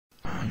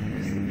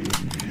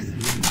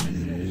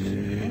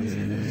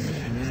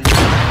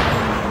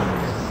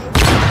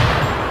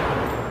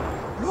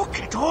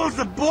all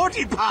the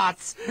body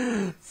parts!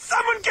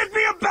 Someone get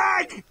me a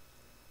bag!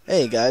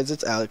 Hey guys,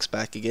 it's Alex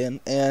back again,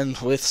 and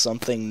with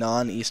something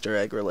non-Easter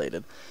egg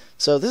related.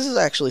 So this is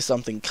actually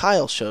something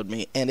Kyle showed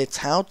me, and it's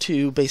how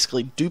to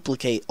basically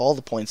duplicate all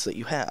the points that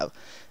you have.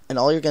 And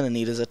all you're going to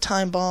need is a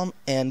time bomb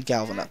and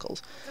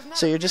Galvaknuckles.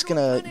 So you're just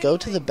going to go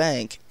to the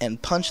bank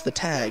and punch the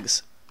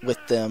tags with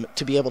them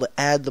to be able to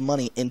add the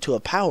money into a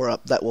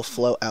power-up that will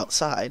float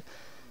outside.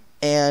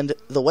 And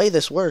the way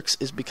this works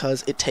is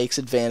because it takes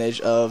advantage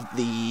of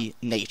the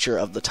nature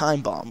of the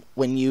time bomb.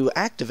 When you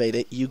activate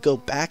it, you go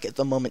back at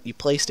the moment you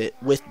placed it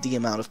with the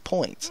amount of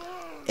points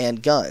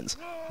and guns.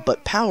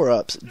 But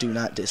power-ups do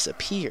not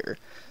disappear.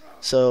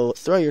 So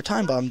throw your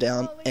time bomb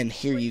down, and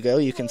here you go.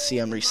 You can see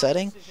I'm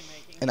resetting.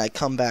 And I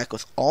come back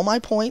with all my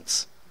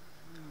points,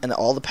 and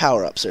all the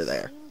power-ups are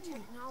there.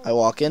 I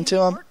walk into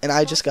them, and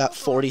I just got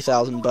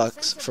 40,000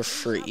 bucks for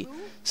free.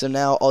 So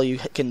now all you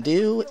can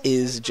do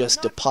is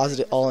just deposit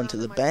it all into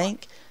the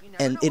bank,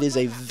 and it is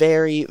a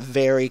very,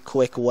 very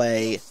quick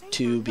way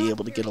to be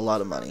able to get a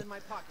lot of money.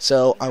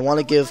 So I want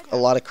to give a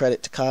lot of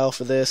credit to Kyle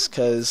for this,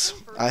 because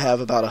I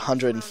have about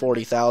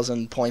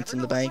 140,000 points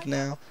in the bank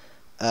now.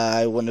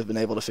 I wouldn't have been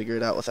able to figure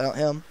it out without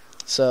him.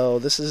 So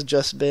this has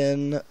just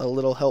been a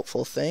little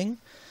helpful thing.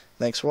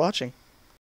 Thanks for watching.